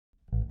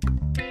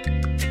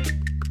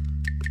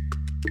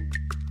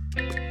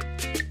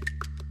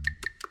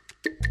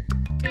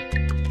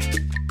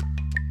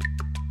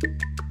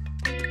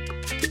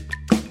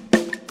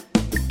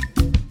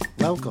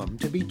Welcome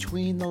to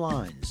Between the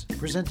Lines,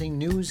 presenting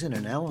news and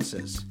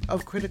analysis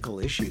of critical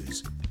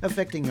issues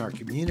affecting our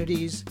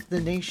communities, the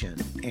nation,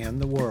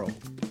 and the world.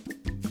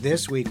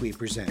 This week we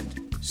present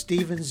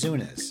Stephen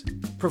Zunes,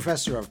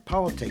 professor of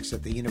politics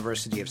at the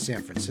University of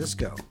San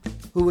Francisco,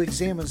 who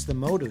examines the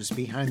motives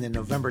behind the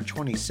November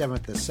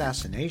 27th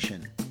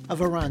assassination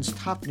of Iran's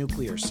top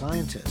nuclear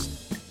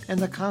scientist and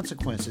the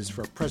consequences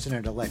for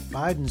President-elect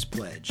Biden's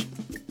pledge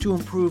to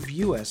improve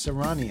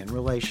U.S.-Iranian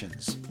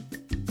relations.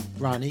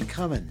 Ronnie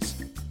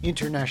Cummins,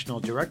 International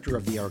Director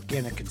of the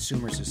Organic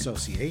Consumers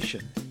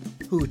Association,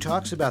 who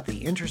talks about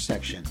the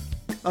intersection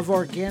of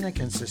organic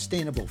and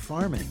sustainable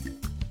farming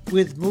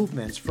with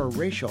movements for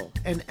racial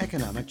and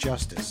economic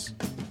justice.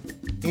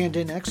 And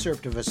an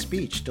excerpt of a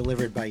speech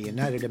delivered by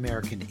United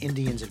American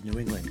Indians of New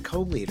England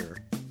co-leader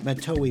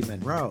Matowin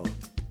Munro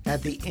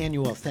at the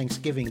annual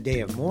Thanksgiving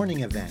Day of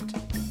Mourning event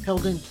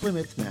held in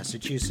Plymouth,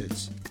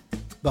 Massachusetts.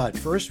 But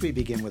first we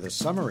begin with a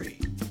summary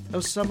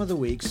of some of the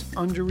week's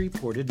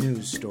underreported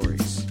news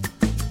stories.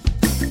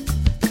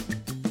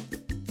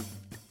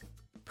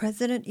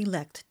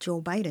 President-elect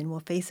Joe Biden will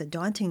face a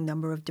daunting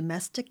number of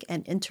domestic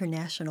and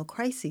international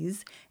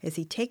crises as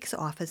he takes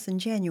office in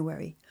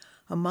January.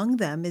 Among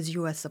them is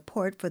U.S.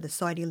 support for the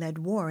Saudi-led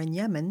war in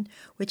Yemen,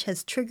 which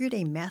has triggered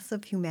a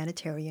massive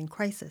humanitarian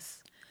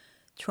crisis.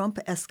 Trump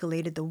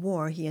escalated the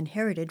war he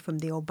inherited from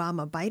the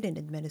Obama-Biden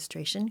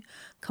administration,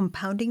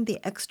 compounding the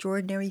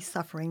extraordinary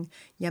suffering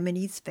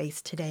Yemenis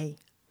face today.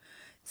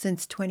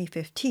 Since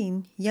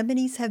 2015,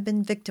 Yemenis have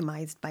been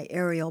victimized by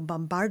aerial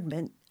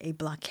bombardment, a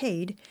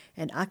blockade,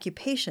 and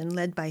occupation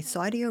led by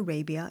Saudi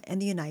Arabia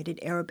and the United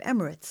Arab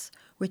Emirates,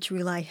 which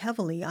rely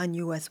heavily on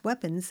U.S.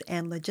 weapons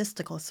and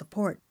logistical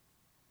support.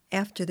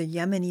 After the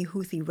Yemeni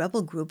Houthi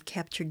rebel group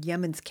captured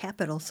Yemen's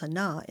capital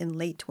Sana'a in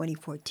late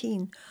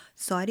 2014,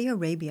 Saudi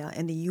Arabia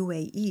and the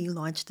UAE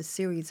launched a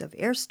series of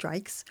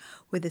airstrikes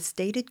with the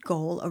stated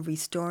goal of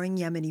restoring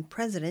Yemeni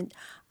President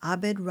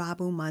Abd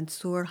Rabbu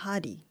Mansur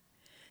Hadi.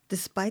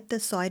 Despite the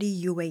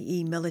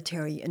Saudi-UAE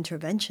military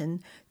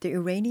intervention, the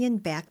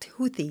Iranian-backed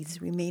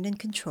Houthis remain in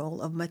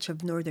control of much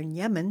of northern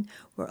Yemen,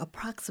 where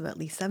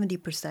approximately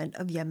 70%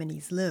 of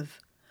Yemenis live.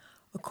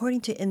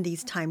 According to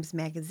Indies Times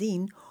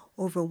magazine,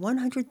 over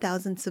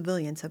 100,000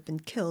 civilians have been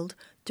killed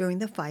during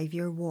the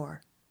 5-year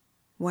war.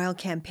 While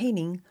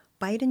campaigning,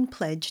 Biden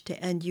pledged to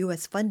end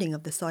U.S. funding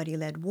of the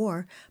Saudi-led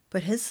war,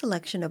 but his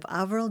selection of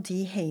Avril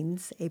D.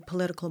 Haines, a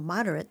political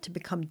moderate, to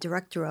become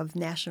Director of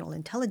National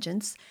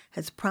Intelligence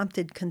has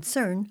prompted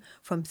concern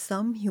from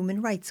some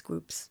human rights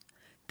groups.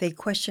 They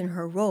question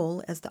her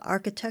role as the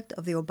architect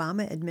of the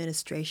Obama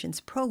administration's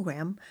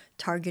program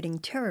targeting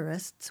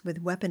terrorists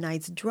with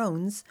weaponized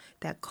drones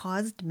that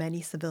caused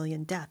many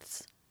civilian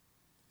deaths.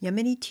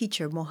 Yemeni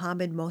teacher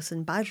Mohammed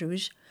Mohsen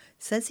Bajrouj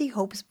says he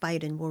hopes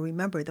Biden will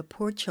remember the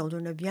poor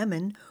children of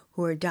Yemen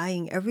who are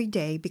dying every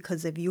day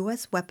because of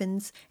U.S.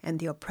 weapons and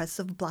the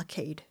oppressive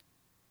blockade.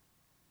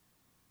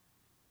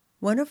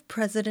 One of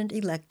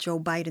President-elect Joe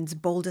Biden's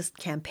boldest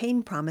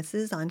campaign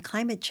promises on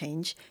climate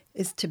change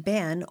is to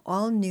ban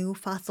all new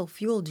fossil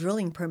fuel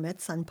drilling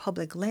permits on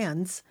public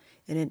lands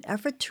in an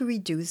effort to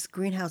reduce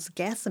greenhouse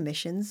gas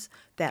emissions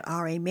that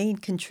are a main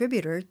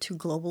contributor to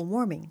global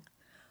warming.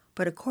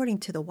 But according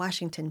to the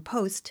Washington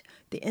Post,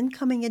 the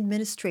incoming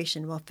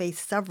administration will face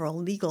several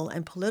legal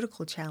and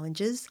political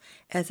challenges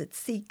as it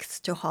seeks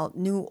to halt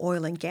new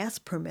oil and gas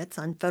permits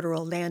on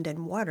federal land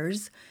and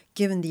waters,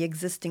 given the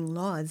existing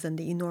laws and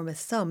the enormous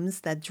sums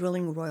that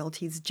drilling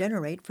royalties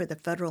generate for the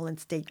federal and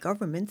state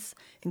governments,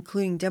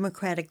 including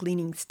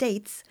Democratic-leaning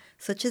states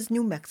such as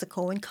New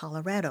Mexico and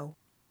Colorado.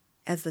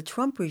 As the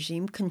Trump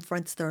regime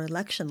confronts their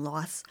election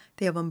loss,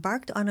 they have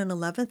embarked on an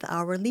 11th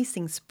hour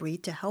leasing spree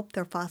to help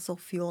their fossil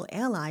fuel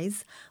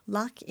allies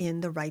lock in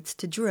the rights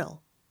to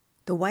drill.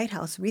 The White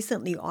House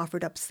recently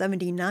offered up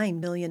 79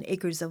 million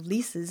acres of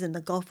leases in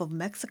the Gulf of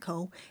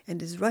Mexico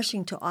and is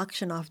rushing to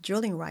auction off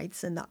drilling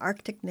rights in the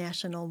Arctic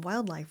National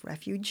Wildlife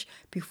Refuge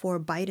before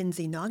Biden's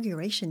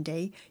inauguration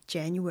day,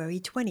 January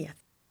 20th.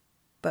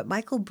 But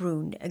Michael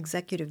Brune,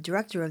 executive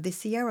director of the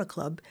Sierra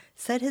Club,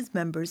 said his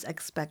members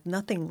expect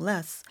nothing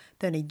less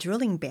than a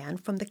drilling ban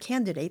from the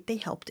candidate they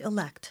helped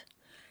elect.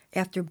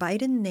 After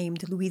Biden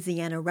named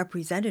Louisiana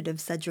Representative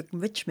Cedric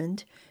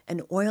Richmond,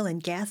 an oil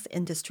and gas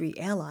industry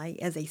ally,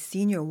 as a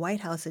senior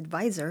White House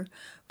advisor,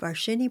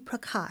 Varshini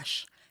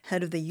Prakash,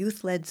 head of the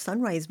youth-led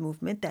Sunrise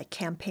Movement that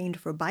campaigned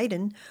for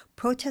Biden,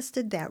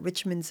 protested that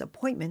Richmond's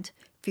appointment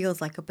feels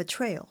like a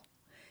betrayal.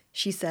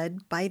 She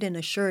said, Biden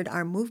assured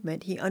our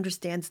movement he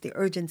understands the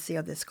urgency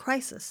of this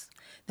crisis.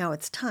 Now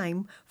it's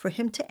time for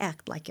him to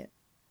act like it.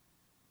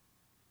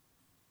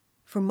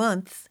 For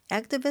months,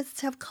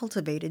 activists have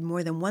cultivated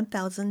more than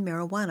 1,000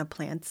 marijuana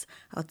plants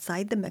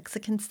outside the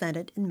Mexican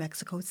Senate in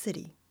Mexico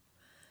City.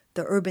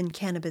 The urban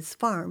cannabis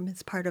farm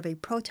is part of a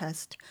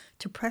protest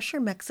to pressure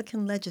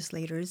Mexican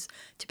legislators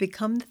to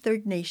become the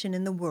third nation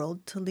in the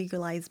world to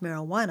legalize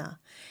marijuana,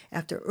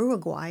 after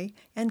Uruguay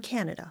and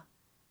Canada.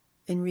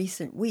 In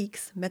recent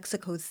weeks,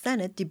 Mexico's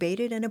Senate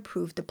debated and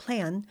approved a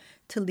plan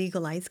to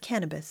legalize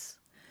cannabis.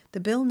 The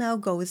bill now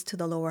goes to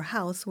the lower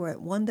house, where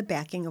it won the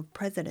backing of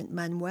President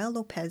Manuel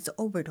López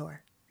Obrador.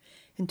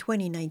 In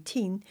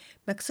 2019,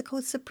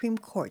 Mexico's Supreme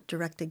Court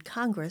directed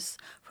Congress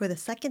for the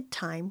second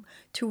time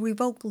to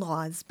revoke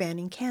laws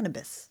banning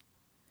cannabis.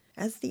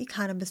 As The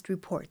Economist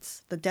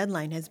reports, the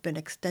deadline has been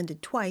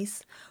extended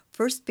twice,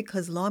 first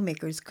because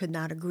lawmakers could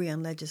not agree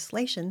on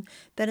legislation,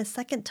 then a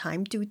second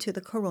time due to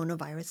the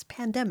coronavirus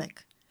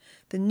pandemic.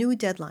 The new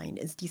deadline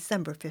is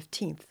December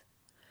 15th.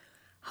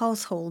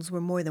 Households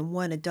where more than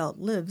one adult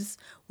lives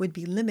would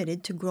be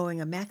limited to growing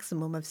a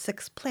maximum of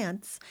 6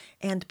 plants,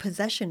 and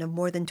possession of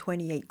more than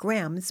 28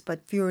 grams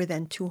but fewer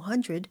than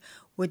 200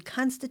 would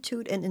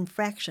constitute an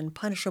infraction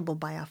punishable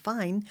by a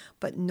fine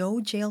but no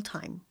jail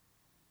time.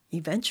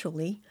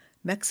 Eventually,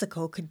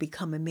 Mexico could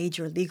become a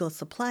major legal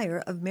supplier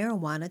of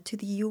marijuana to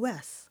the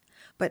U.S.,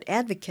 but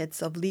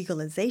advocates of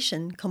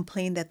legalization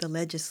complain that the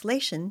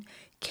legislation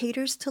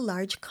caters to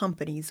large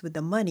companies with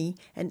the money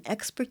and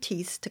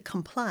expertise to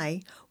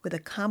comply with a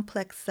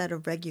complex set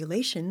of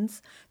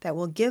regulations that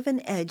will give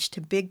an edge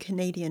to big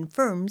Canadian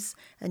firms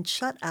and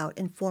shut out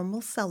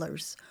informal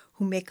sellers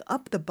who make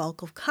up the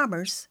bulk of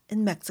commerce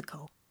in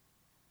Mexico.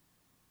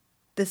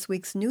 This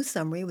week's news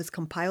summary was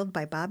compiled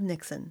by Bob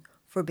Nixon.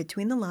 For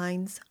Between the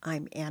Lines,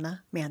 I'm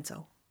Anna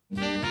Manzo.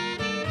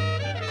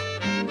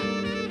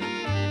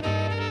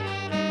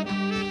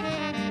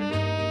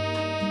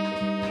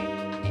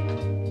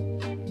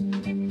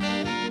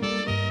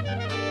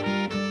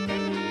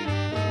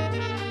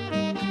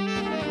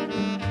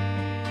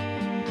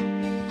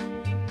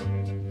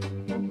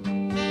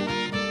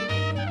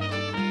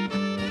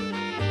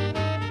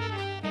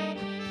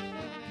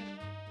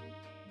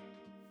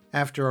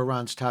 After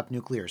Iran's top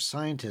nuclear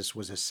scientist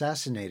was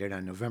assassinated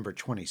on November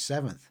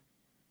 27th,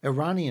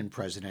 Iranian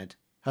President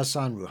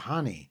Hassan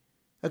Rouhani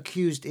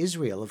accused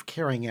Israel of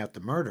carrying out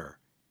the murder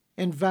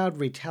and vowed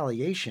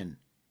retaliation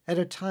at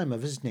a time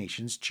of his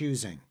nation's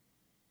choosing.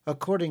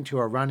 According to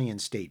Iranian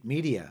state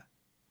media,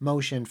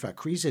 Mohsen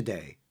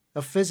Fakhrizadeh,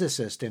 a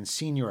physicist and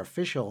senior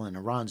official in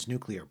Iran's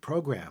nuclear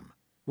program,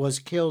 was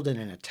killed in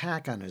an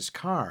attack on his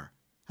car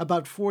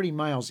about 40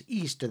 miles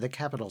east of the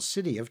capital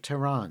city of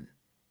Tehran.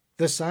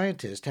 The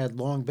scientist had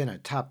long been a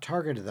top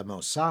target of the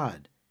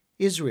Mossad,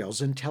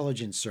 Israel's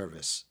intelligence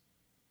service.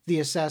 The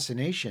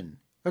assassination,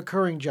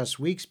 occurring just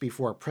weeks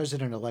before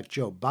President-elect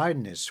Joe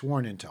Biden is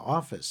sworn into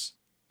office,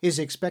 is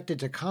expected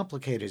to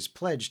complicate his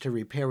pledge to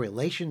repair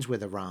relations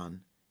with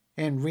Iran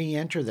and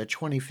re-enter the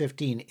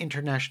 2015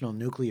 international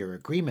nuclear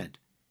agreement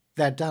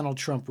that Donald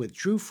Trump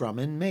withdrew from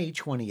in May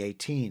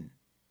 2018.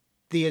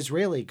 The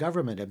Israeli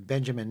government of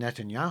Benjamin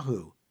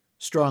Netanyahu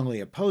strongly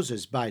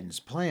opposes Biden's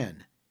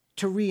plan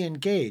to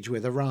re-engage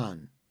with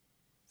Iran.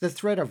 The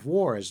threat of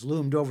war has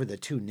loomed over the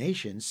two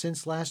nations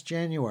since last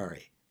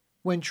January,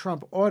 when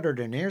Trump ordered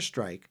an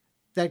airstrike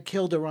that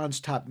killed Iran's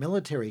top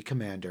military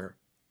commander,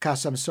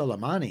 Qasem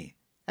Soleimani,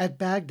 at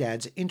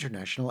Baghdad's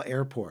international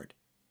airport.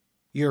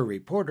 Your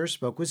reporter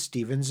spoke with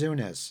Stephen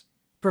Zunes,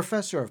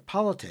 professor of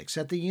politics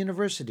at the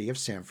University of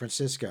San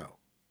Francisco.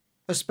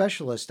 A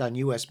specialist on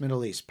U.S.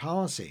 Middle East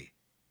policy,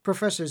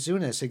 Professor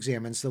Zunes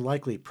examines the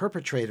likely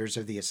perpetrators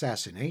of the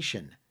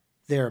assassination,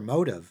 their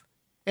motive,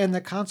 and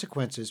the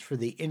consequences for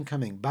the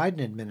incoming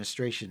Biden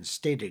administration's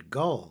stated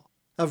goal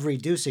of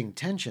reducing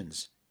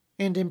tensions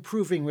and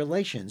improving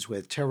relations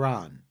with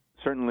Tehran.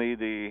 Certainly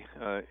the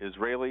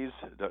Israelis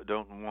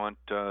don't want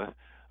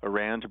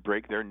Iran to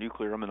break their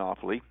nuclear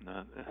monopoly.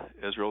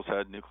 Israel's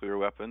had nuclear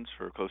weapons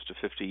for close to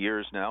 50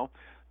 years now.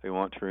 They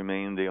want to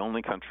remain the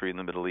only country in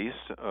the Middle East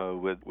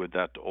with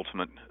that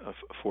ultimate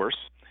force.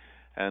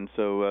 And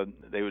so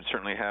they would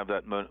certainly have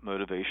that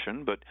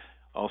motivation, but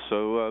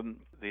also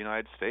the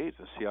United States,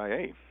 the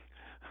CIA,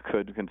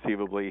 could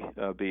conceivably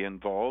be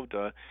involved.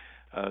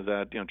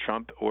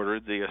 Trump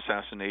ordered the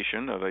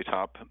assassination of a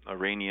top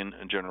Iranian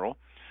general,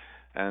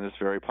 and it's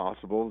very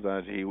possible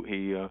that he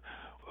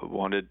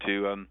wanted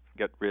to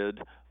get rid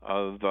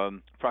of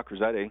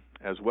Fakhrizadeh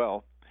as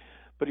well.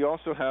 But you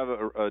also have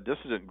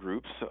dissident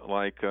groups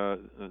like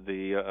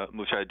the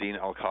Mujahideen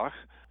al-Khalq,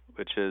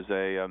 which is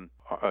a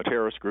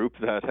terrorist group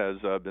that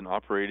has been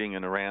operating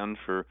in Iran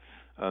for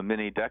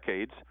many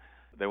decades.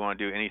 They want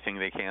to do anything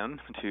they can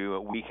to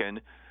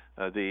weaken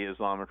the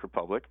Islamic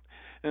Republic.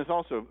 And it's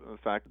also the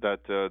fact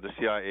that the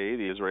CIA,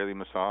 the Israeli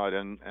Mossad,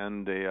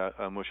 and the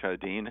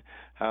Mujahideen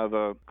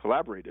have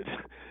collaborated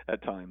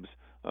at times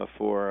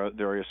for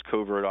various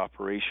covert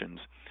operations.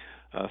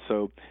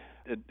 So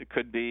it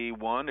could be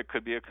one, it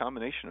could be a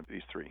combination of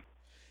these three.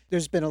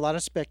 There's been a lot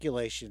of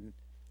speculation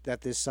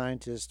that this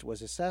scientist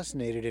was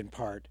assassinated in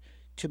part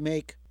to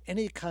make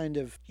any kind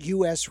of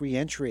U.S.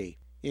 reentry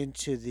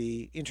into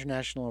the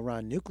International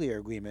Iran Nuclear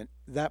Agreement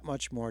that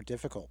much more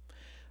difficult.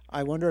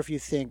 I wonder if you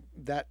think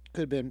that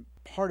could have been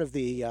part of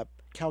the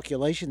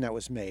calculation that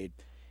was made,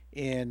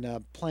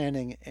 in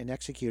planning and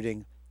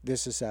executing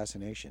this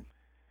assassination.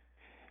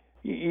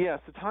 Yes,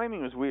 the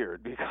timing was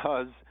weird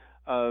because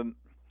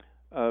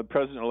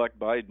President-elect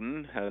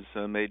Biden has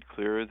made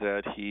clear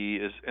that he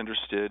is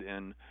interested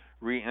in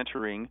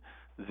re-entering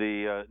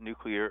the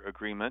nuclear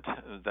agreement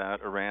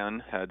that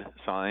Iran had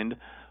signed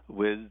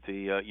with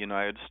the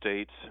United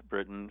States,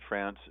 Britain,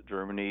 France,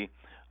 Germany,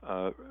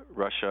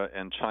 Russia,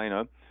 and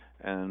China,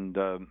 and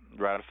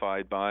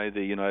ratified by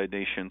the United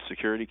Nations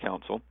Security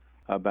Council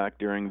back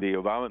during the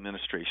Obama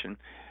administration.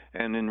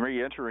 And in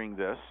re-entering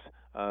this,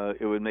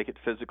 it would make it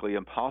physically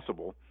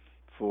impossible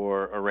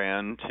for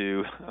Iran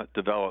to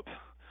develop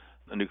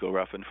a nuclear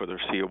weapon for the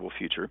foreseeable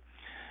future.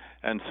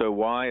 And so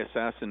why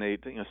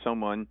assassinate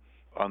someone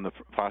on the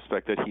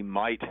prospect that he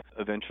might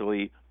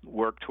eventually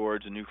work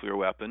towards a nuclear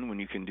weapon when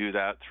you can do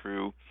that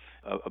through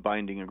a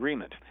binding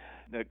agreement?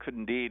 That could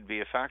indeed be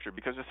a factor,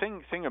 because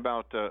the thing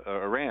about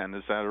Iran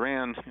is that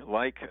Iran,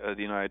 like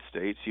the United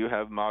States, you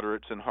have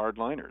moderates and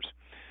hardliners.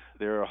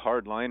 There are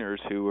hardliners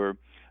who are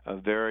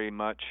very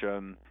much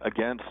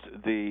against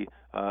the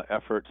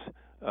efforts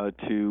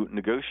to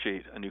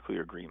negotiate a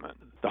nuclear agreement.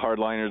 The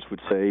hardliners would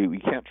say we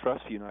can't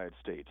trust the United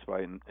States.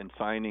 In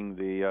signing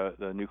the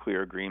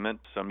nuclear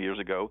agreement some years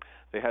ago,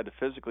 they had to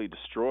physically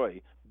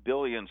destroy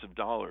billions of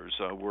dollars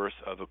worth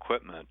of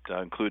equipment,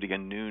 including a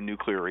new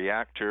nuclear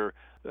reactor,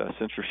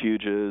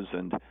 centrifuges,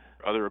 and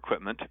other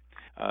equipment,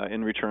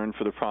 in return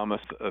for the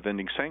promise of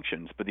ending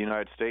sanctions. But the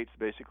United States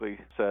basically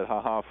said,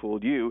 ha,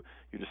 fooled you.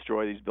 You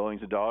destroy these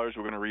billions of dollars,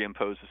 we're going to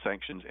reimpose the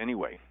sanctions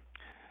anyway.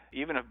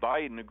 Even if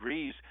Biden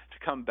agrees to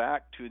come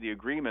back to the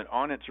agreement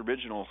on its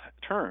original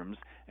terms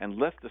and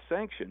lift the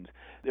sanctions,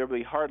 there will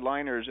be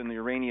hardliners in the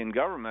Iranian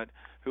government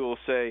who will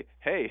say,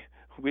 hey,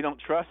 we don't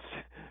trust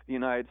the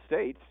United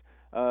States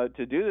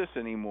to do this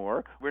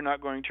anymore. We're not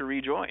going to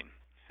rejoin.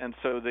 And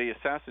so the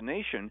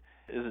assassination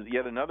is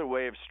yet another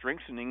way of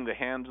strengthening the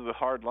hands of the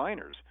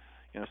hardliners,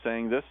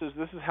 saying this is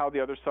how the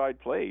other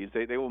side plays.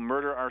 They will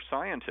murder our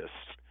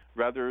scientists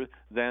rather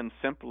than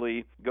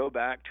simply go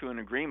back to an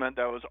agreement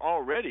that was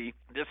already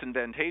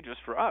disadvantageous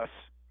for us.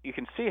 You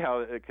can see how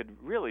it could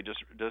really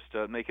just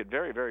make it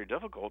very, very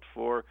difficult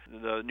for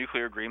the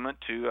nuclear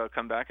agreement to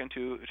come back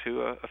into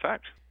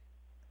effect.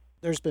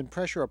 There's been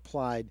pressure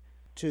applied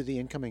to the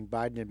incoming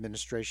Biden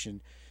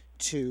administration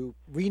to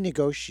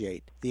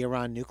renegotiate the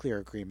Iran nuclear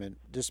agreement,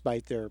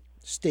 despite their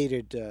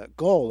stated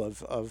goal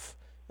of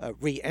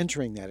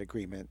re-entering that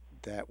agreement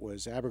that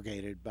was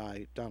abrogated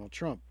by Donald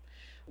Trump.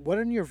 What,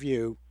 in your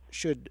view,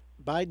 should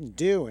Biden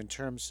do in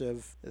terms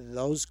of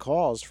those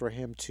calls for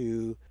him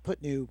to put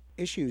new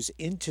issues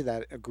into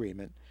that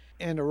agreement?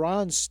 And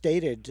Iran's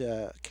stated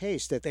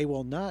case that they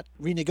will not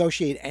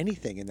renegotiate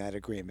anything in that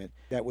agreement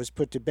that was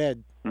put to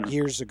bed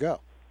years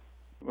ago.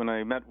 When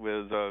I met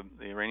with the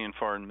Iranian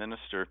foreign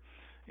minister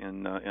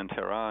in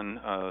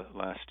Tehran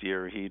last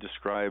year, he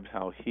described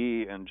how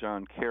he and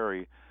John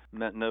Kerry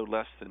met no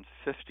less than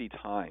 50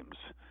 times,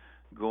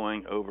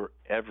 going over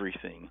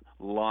everything,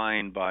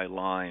 line by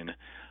line.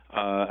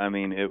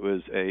 It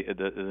was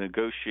the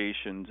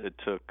negotiations. It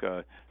took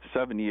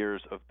 7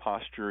 years of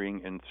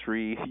posturing and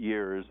 3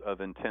 years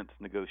of intense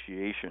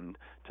negotiation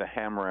to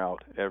hammer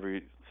out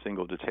every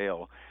single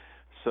detail.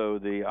 So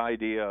the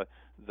idea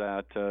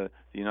that the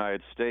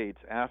United States,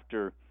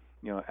 after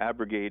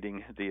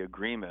abrogating the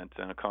agreement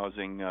and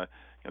causing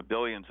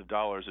billions of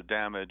dollars of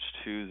damage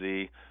to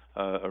the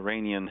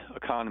Iranian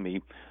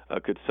economy,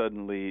 could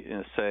suddenly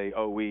say,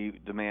 "Oh, we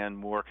demand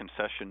more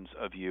concessions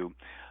of you,"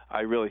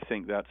 I really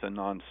think that's a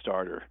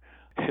non-starter.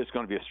 It's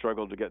going to be a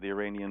struggle to get the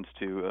Iranians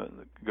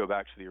to go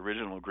back to the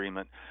original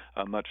agreement,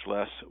 much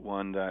less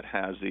one that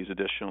has these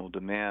additional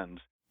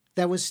demands.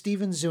 That was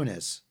Stephen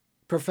Zunes,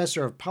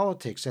 professor of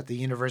politics at the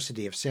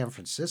University of San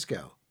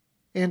Francisco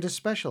and a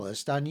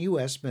specialist on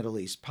U.S. Middle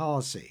East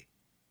policy.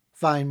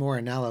 Find more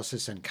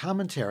analysis and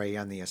commentary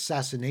on the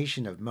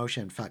assassination of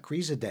Moshe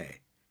Fakhrizadeh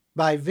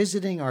by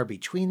visiting our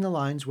Between the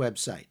Lines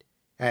website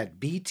at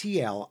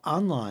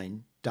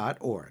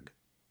btlonline.org.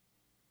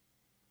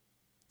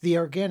 The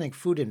organic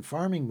food and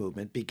farming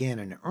movement began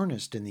in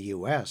earnest in the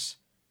U.S.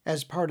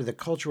 as part of the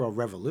Cultural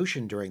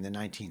Revolution during the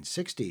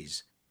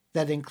 1960s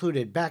that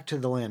included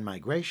back-to-the-land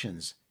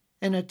migrations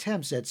and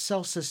attempts at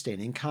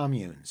self-sustaining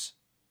communes.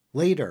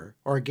 Later,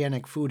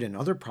 organic food and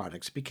other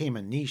products became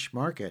a niche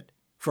market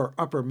for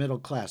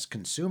upper-middle-class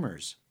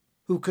consumers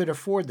who could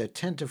afford the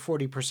 10 to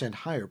 40%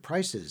 higher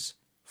prices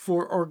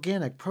for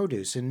organic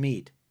produce and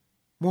meat.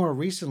 More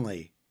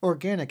recently,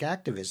 organic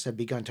activists have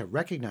begun to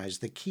recognize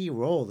the key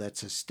role that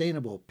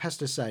sustainable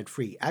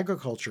pesticide-free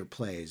agriculture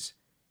plays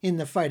in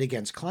the fight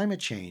against climate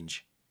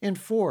change and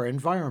for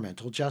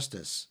environmental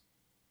justice.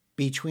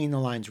 Between the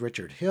Lines'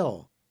 Richard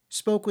Hill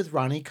spoke with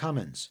Ronnie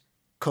Cummins,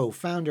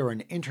 co-founder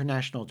and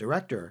international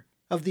director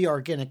of the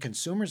Organic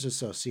Consumers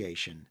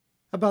Association,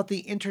 about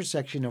the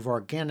intersection of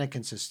organic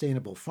and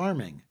sustainable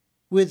farming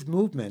with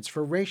movements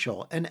for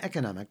racial and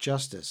economic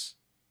justice.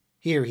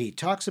 Here he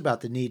talks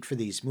about the need for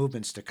these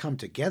movements to come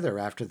together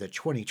after the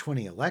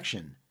 2020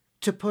 election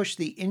to push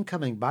the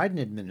incoming Biden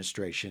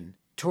administration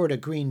toward a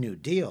Green New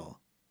Deal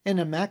and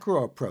a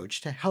macro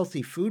approach to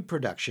healthy food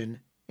production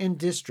and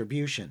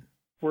distribution.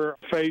 We're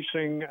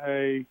facing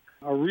a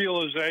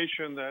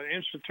realization that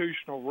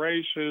institutional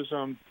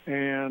racism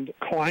and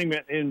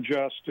climate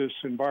injustice,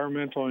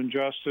 environmental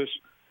injustice,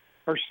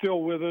 are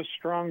still with us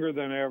stronger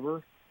than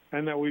ever,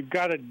 and that we've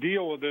got to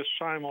deal with this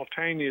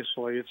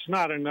simultaneously. It's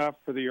not enough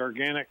for the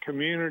organic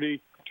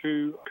community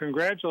to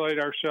congratulate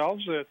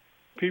ourselves that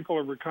people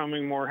are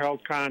becoming more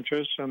health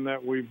conscious and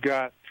that we've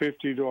got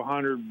 $50 to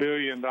 $100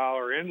 billion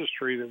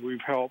industry that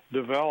we've helped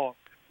develop,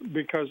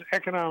 because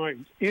economic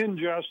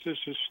injustice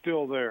is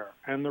still there.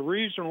 And the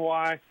reason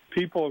why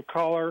people of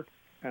color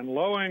and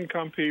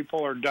low-income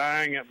people are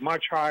dying at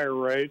much higher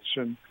rates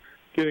and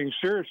getting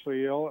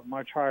seriously ill at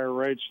much higher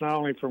rates, not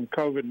only from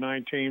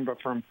COVID-19,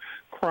 but from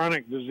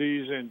chronic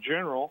disease in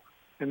general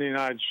in the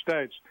United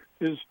States,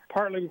 is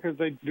partly because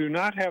they do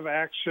not have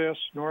access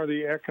nor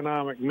the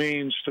economic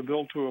means to be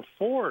able to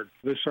afford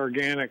this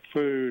organic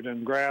food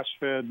and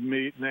grass-fed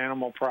meat and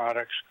animal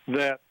products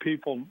that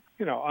people,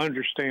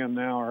 understand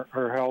now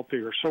are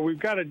healthier. So we've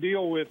got to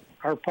deal with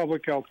our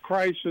public health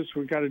crisis.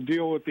 We've got to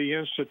deal with the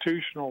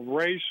institutional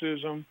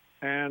racism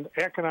and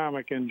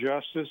economic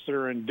injustice that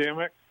are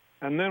endemic.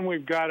 And then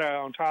we've got,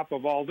 on top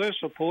of all this,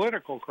 a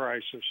political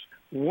crisis.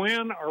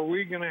 When are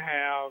we going to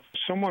have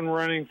someone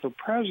running for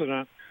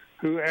president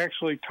who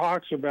actually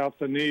talks about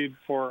the need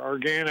for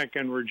organic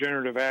and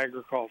regenerative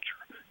agriculture?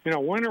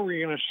 When are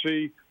we going to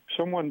see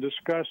someone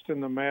discussed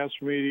in the mass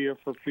media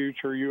for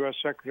future U.S.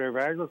 Secretary of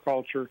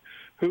Agriculture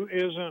who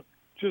isn't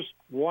just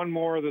one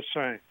more of the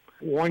same?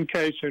 One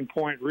case in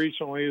point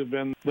recently has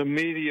been the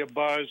media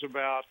buzz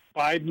about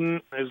Biden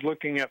is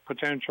looking at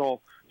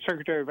potential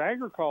Secretary of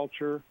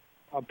Agriculture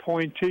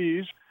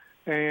appointees,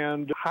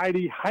 and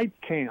Heidi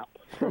Heitkamp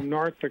from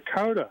North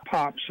Dakota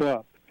pops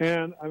up.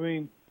 And,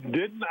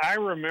 didn't I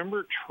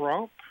remember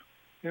Trump,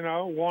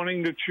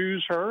 wanting to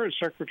choose her as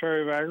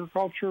Secretary of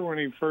Agriculture when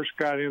he first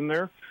got in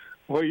there?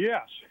 Well,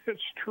 yes, it's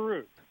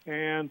true.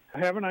 And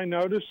haven't I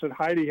noticed that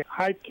Heidi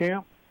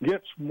Heitkamp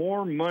gets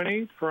more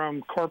money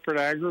from corporate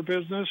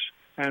agribusiness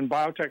and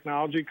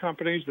biotechnology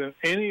companies than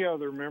any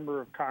other member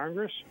of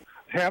Congress?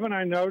 Haven't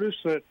I noticed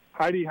that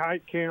Heidi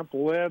Heitkamp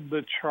led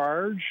the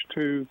charge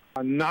to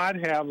not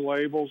have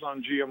labels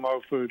on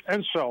GMO food,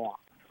 and so on?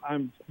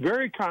 I'm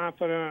very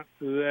confident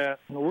that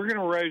we're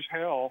going to raise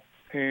hell,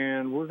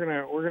 and we're going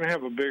to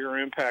have a bigger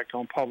impact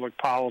on public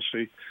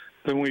policy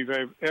than we've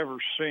ever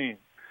seen.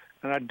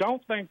 And I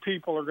don't think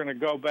people are going to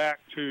go back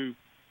to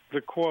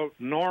the, quote,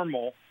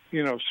 normal,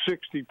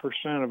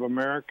 60% of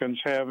Americans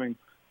having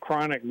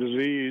chronic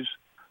disease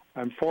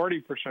and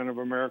 40% of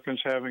Americans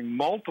having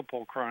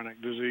multiple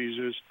chronic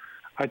diseases.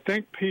 I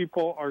think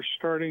people are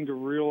starting to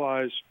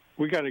realize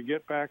we got to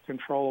get back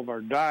control of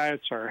our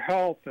diets, our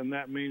health, and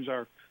that means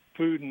our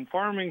food and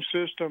farming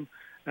system.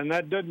 And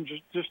that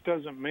just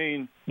doesn't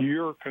mean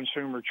your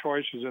consumer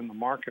choices in the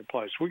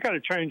marketplace. We got to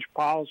change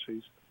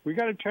policies. We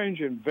got to change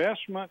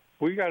investment.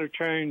 We got to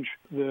change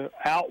the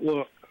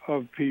outlook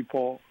of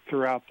people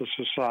throughout the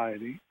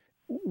society.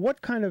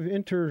 What kind of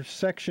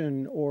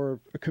intersection or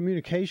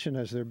communication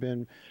has there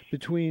been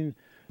between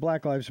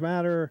Black Lives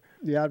Matter,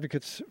 the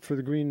advocates for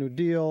the Green New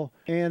Deal,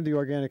 and the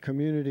organic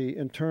community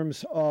in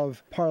terms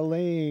of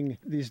parlaying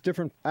these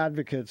different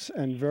advocates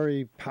and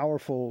very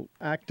powerful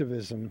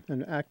activism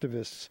and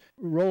activists,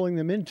 rolling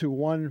them into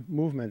one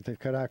movement that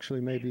could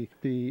actually maybe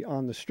be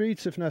on the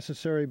streets if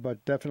necessary,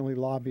 but definitely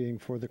lobbying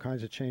for the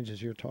kinds of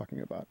changes you're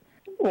talking about?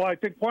 Well, I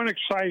think one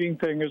exciting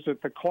thing is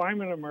that the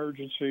climate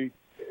emergency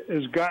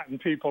has gotten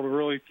people to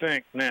really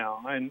think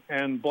now.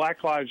 And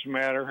Black Lives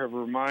Matter have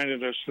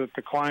reminded us that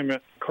the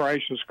climate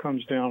crisis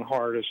comes down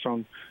hardest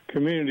on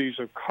communities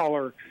of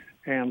color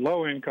and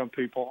low-income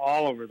people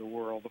all over the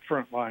world, the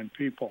frontline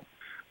people.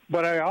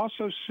 But I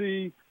also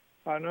see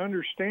an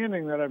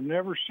understanding that I've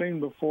never seen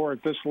before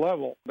at this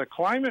level. The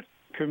climate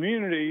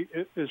community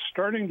is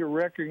starting to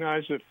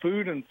recognize that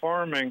food and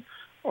farming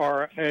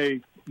are a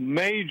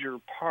major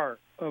part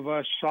of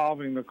us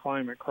solving the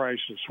climate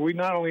crisis. We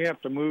not only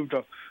have to move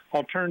to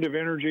alternative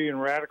energy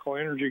and radical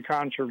energy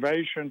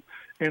conservation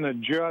in a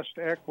just,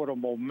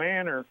 equitable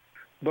manner,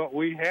 but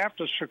we have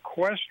to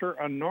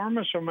sequester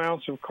enormous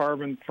amounts of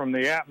carbon from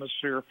the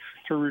atmosphere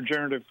through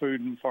regenerative food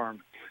and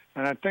farming.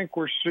 And I think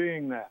we're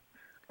seeing that.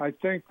 I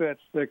think that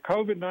the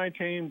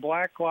COVID-19,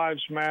 Black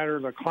Lives Matter,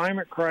 the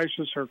climate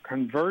crisis are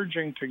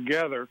converging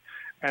together,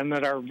 and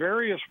that our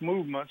various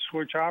movements,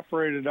 which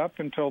operated up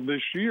until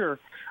this year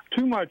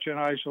too much in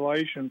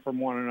isolation from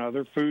one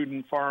another, food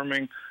and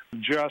farming,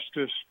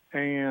 justice,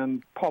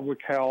 and public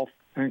health,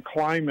 and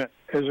climate,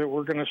 is that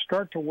we're going to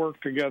start to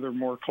work together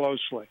more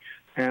closely.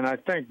 And I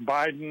think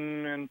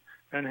Biden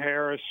and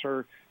Harris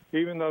are,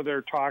 even though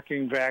they're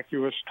talking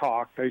vacuous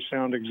talk, they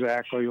sound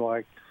exactly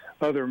like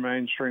other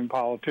mainstream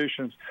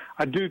politicians,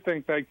 I do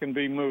think they can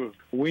be moved.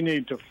 We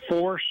need to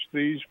force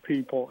these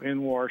people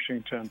in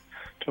Washington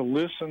to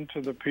listen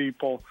to the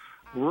people,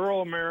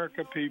 rural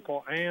America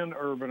people and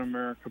urban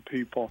America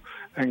people,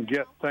 and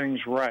get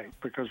things right,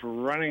 because we're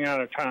running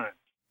out of time.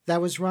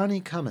 That was Ronnie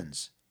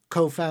Cummins,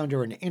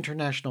 co-founder and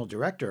international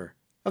director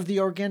of the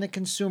Organic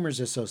Consumers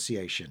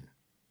Association.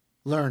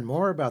 Learn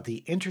more about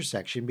the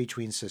intersection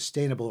between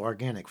sustainable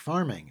organic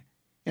farming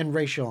and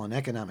racial and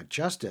economic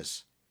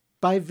justice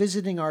by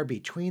visiting our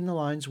Between the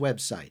Lines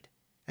website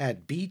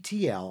at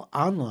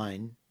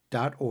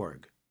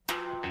btlonline.org.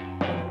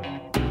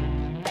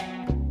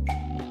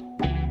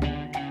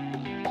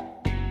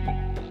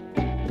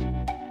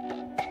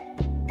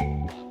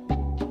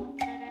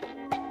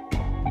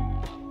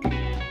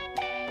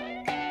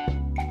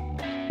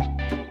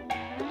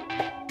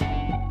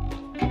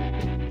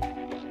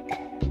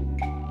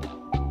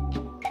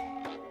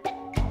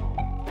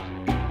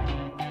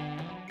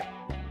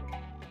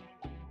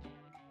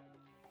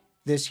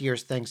 This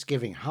year's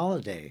Thanksgiving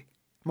holiday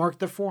marked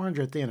the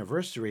 400th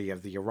anniversary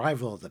of the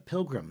arrival of the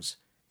Pilgrims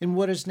in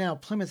what is now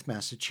Plymouth,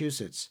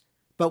 Massachusetts,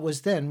 but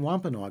was then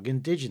Wampanoag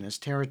Indigenous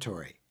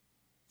territory.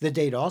 The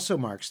date also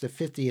marks the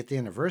 50th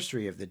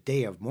anniversary of the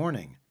Day of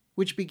Mourning,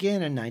 which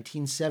began in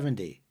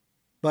 1970,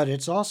 but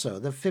it's also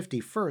the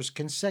 51st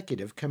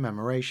consecutive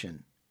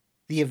commemoration.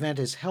 The event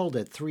is held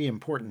at 3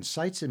 important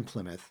sites in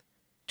Plymouth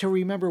to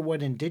remember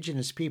what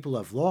Indigenous people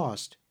have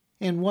lost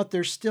and what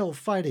they're still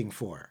fighting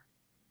for.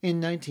 In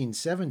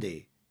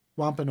 1970,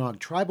 Wampanoag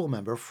tribal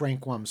member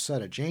Frank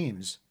Wamsutta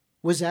James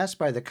was asked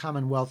by the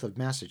Commonwealth of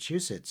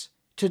Massachusetts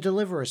to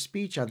deliver a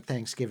speech on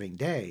Thanksgiving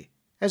Day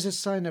as a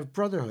sign of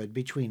brotherhood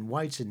between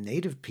whites and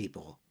Native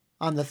people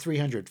on the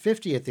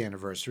 350th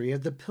anniversary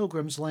of the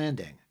Pilgrims'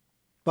 Landing.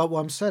 But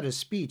Wamsutta's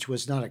speech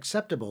was not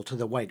acceptable to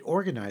the white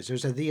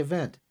organizers of the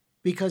event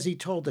because he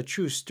told the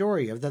true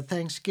story of the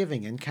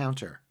Thanksgiving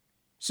encounter.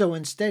 So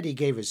instead he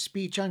gave his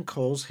speech on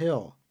Coles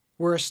Hill,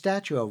 where a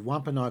statue of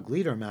Wampanoag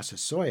leader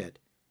Massasoit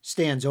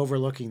stands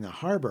overlooking the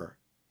harbor,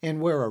 and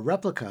where a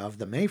replica of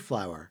the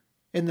Mayflower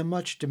and the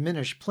much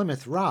diminished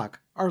Plymouth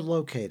Rock are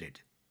located.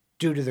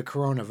 Due to the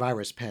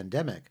coronavirus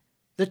pandemic,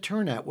 the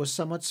turnout was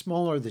somewhat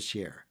smaller this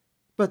year,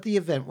 but the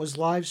event was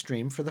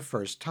live-streamed for the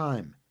first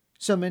time,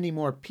 so many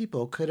more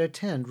people could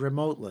attend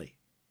remotely.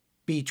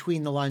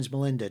 Between the Lines'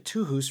 Melinda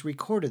Tuhus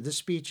recorded the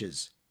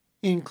speeches,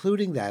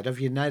 including that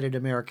of United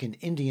American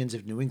Indians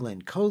of New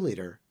England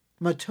co-leader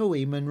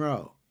Matowin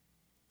Munro.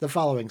 The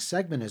following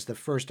segment is the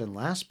first and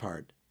last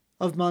part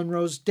of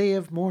Munro's Day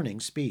of Mourning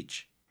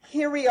speech.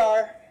 Here we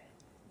are,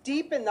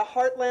 deep in the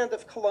heartland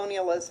of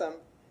colonialism.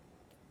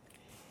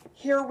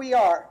 Here we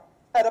are,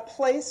 at a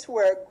place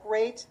where a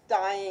great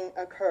dying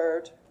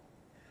occurred,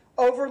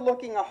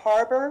 overlooking a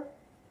harbor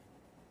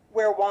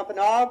where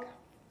Wampanoag,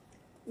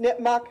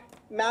 Nipmuc,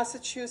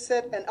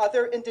 Massachusetts, and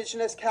other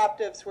Indigenous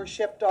captives were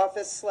shipped off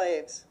as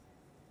slaves.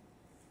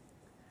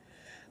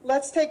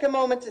 Let's take a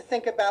moment to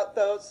think about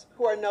those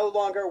who are no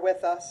longer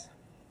with us.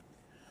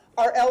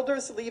 Our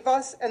elders leave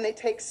us, and they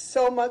take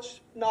so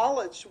much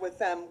knowledge with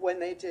them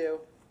when they do.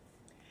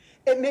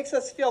 It makes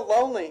us feel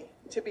lonely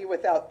to be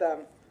without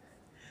them.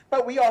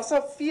 But we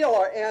also feel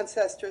our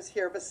ancestors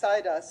here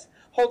beside us,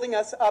 holding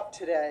us up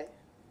today.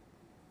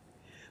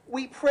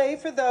 We pray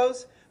for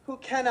those who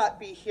cannot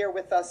be here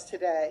with us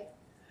today,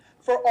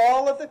 for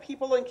all of the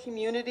people in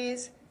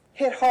communities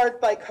hit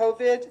hard by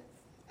COVID,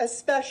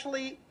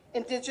 especially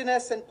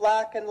Indigenous and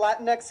Black and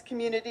Latinx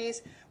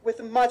communities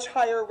with much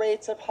higher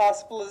rates of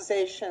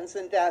hospitalizations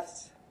and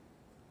deaths.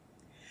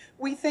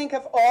 We think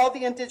of all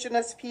the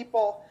Indigenous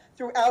people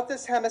throughout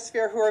this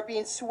hemisphere who are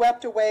being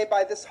swept away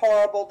by this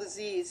horrible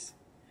disease,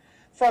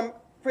 from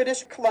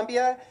British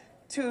Columbia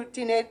to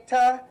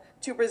Dineta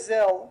to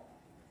Brazil.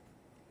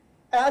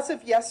 As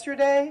of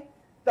yesterday,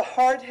 the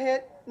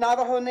hard-hit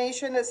Navajo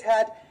Nation has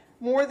had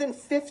more than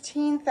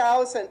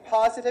 15,000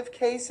 positive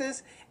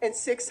cases and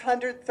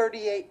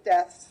 638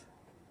 deaths.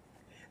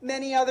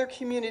 Many other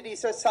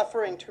communities are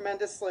suffering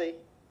tremendously.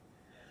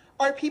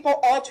 Our people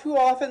all too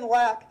often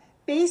lack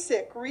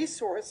basic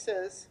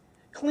resources,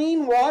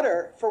 clean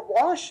water for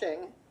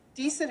washing,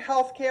 decent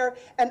health care,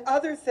 and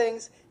other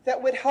things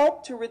that would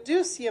help to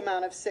reduce the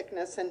amount of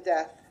sickness and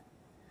death.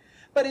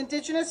 But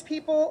Indigenous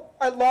people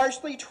are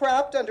largely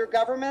trapped under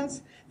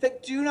governments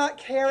that do not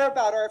care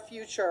about our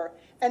future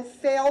and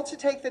fail to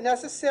take the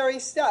necessary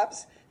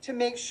steps to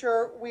make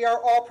sure we are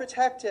all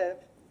protected.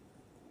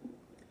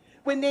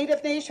 When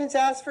Native nations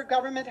ask for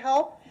government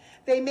help,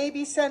 they may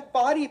be sent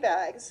body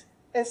bags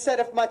instead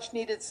of much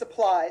needed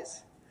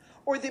supplies,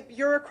 or the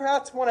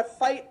bureaucrats want to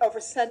fight over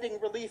sending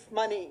relief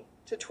money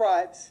to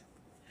tribes.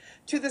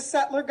 To the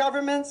settler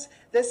governments,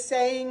 the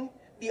saying,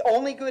 "The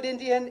only good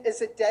Indian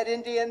is a dead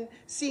Indian,"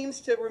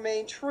 seems to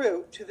remain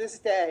true to this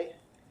day.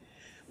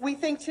 We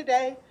think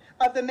today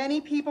of the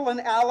many people and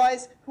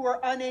allies who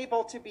are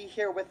unable to be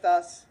here with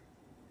us.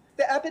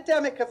 The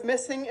epidemic of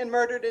missing and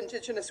murdered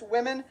Indigenous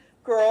women,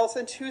 girls,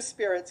 and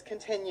Two-Spirits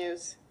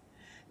continues.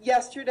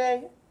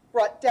 Yesterday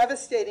brought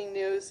devastating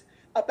news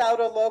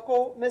about a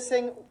local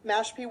missing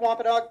Mashpee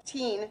Wampanoag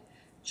teen,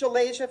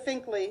 Jalasia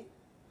Finkley,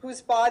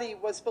 whose body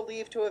was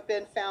believed to have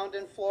been found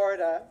in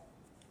Florida.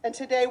 And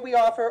today we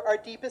offer our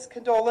deepest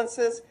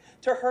condolences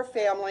to her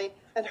family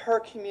and her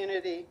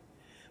community.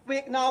 We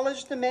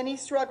acknowledge the many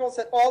struggles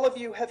that all of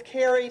you have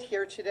carried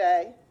here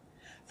today,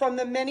 from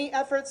the many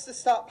efforts to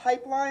stop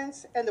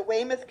pipelines and the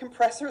Weymouth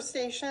compressor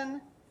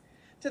station,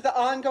 to the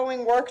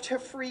ongoing work to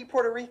free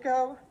Puerto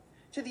Rico,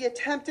 to the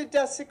attempted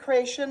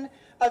desecration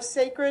of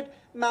sacred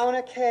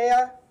Mauna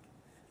Kea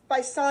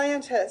by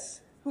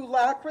scientists who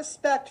lack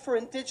respect for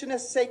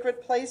indigenous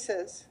sacred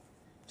places,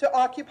 to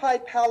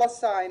occupied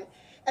Palestine,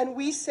 and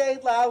we say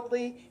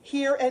loudly,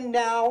 here and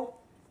now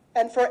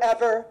and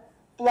forever,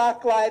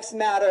 Black Lives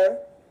Matter.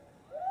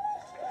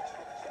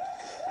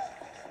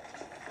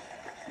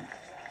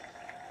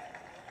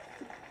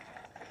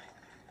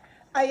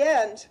 I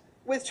end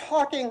with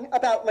talking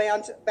about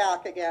land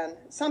back again,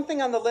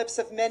 something on the lips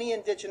of many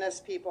Indigenous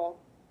people.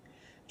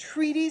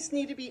 Treaties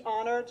need to be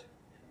honored,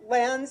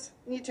 lands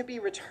need to be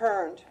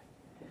returned.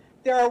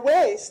 There are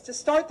ways to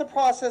start the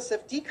process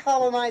of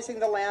decolonizing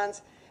the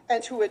lands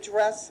and to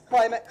address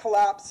climate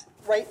collapse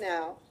right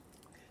now.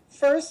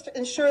 First,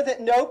 ensure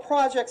that no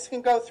projects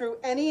can go through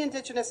any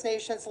Indigenous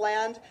nation's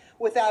land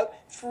without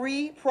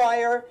free,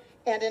 prior,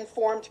 and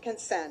informed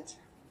consent.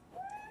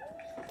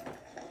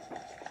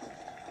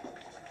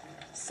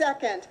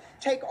 Second,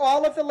 take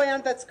all of the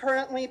land that's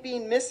currently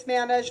being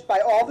mismanaged by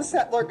all the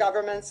settler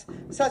governments,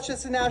 such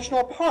as the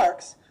national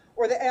parks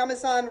or the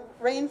Amazon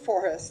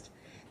rainforest,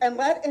 and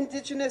let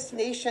Indigenous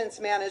nations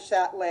manage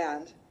that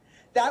land.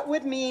 That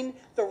would mean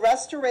the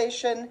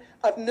restoration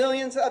of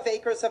millions of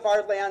acres of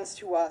our lands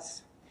to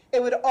us.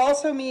 It would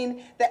also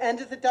mean the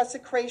end of the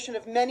desecration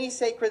of many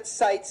sacred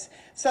sites,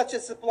 such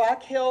as the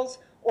Black Hills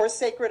or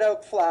Sacred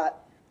Oak Flat.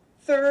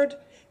 Third,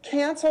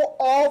 cancel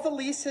all the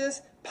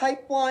leases,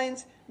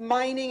 pipelines,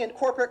 mining, and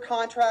corporate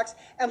contracts,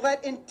 and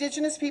let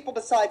Indigenous people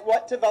decide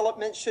what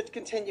development should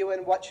continue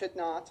and what should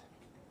not.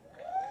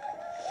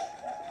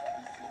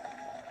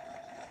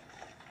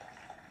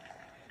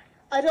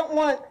 I don't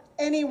want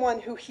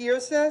anyone who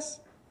hears this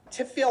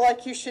to feel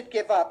like you should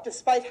give up,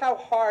 despite how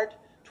hard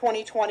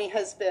 2020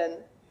 has been.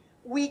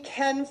 We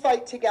can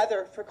fight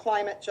together for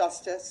climate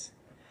justice.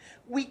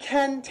 We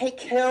can take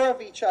care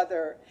of each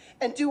other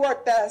and do our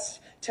best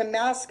to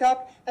mask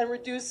up and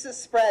reduce the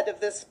spread of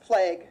this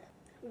plague.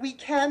 We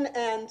can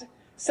end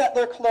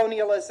settler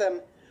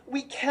colonialism.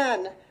 We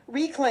can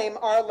reclaim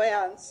our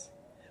lands.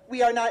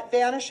 We are not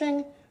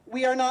vanishing.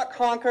 We are not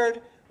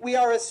conquered. We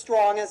are as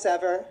strong as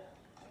ever.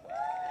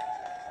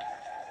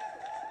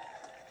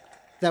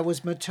 That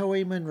was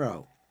Matowin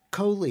Munro,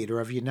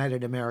 co-leader of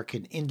United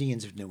American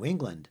Indians of New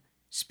England,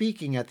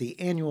 speaking at the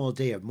annual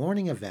Day of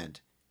Mourning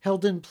event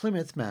held in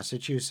Plymouth,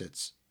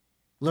 Massachusetts.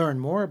 Learn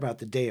more about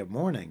the Day of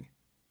Mourning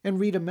and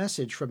read a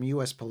message from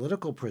U.S.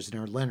 political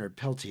prisoner Leonard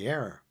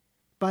Peltier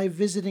by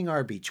visiting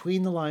our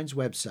Between the Lines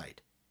website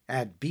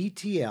at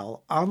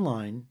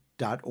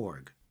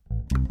btlonline.org.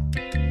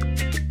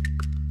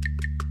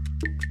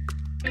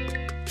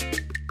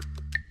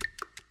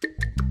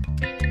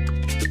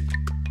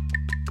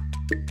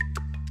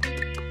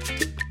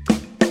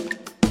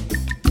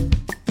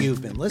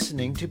 You've been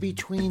listening to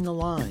Between the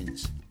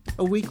Lines,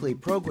 a weekly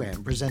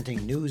program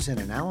presenting news and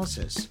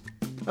analysis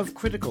of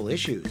critical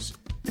issues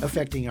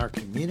affecting our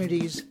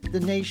communities, the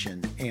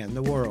nation, and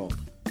the world.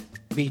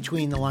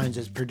 Between the Lines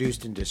is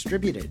produced and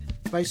distributed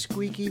by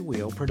Squeaky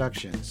Wheel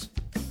Productions.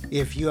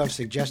 If you have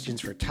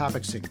suggestions for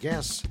topics and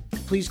guests,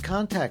 please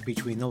contact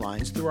Between the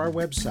Lines through our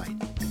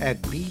website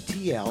at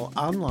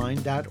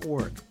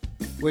btlonline.org,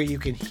 where you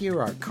can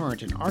hear our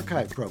current and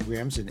archive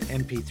programs in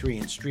MP3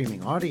 and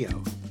streaming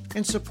audio,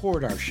 and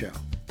support our show.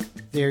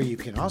 There you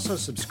can also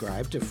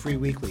subscribe to free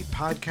weekly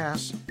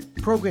podcasts,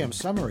 program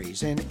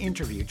summaries, and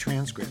interview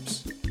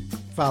transcripts.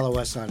 Follow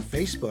us on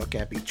Facebook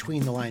at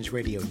Between the Lines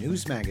Radio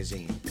News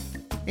Magazine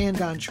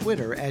and on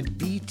Twitter at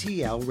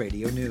BTL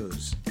Radio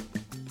News.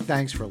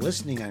 Thanks for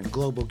listening on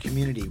Global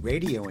Community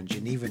Radio in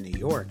Geneva, New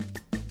York,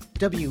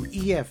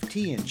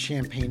 WEFT in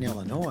Champaign,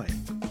 Illinois,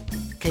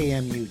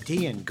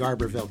 KMUD in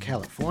Garberville,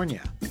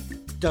 California,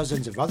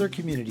 dozens of other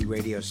community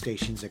radio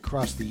stations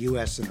across the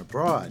U.S. and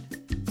abroad,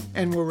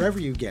 and wherever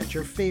you get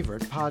your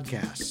favorite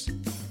podcasts.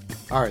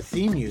 Our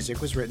theme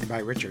music was written by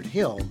Richard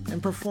Hill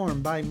and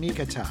performed by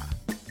Mikata.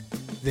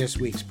 This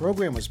week's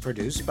program was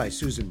produced by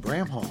Susan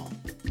Bramhall,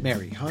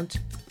 Mary Hunt,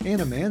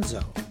 Anna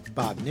Manzo,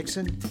 Bob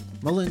Nixon,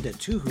 Melinda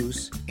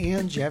Tuhus,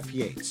 and Jeff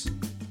Yates.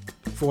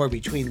 For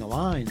Between the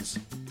Lines,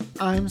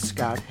 I'm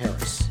Scott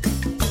Harris.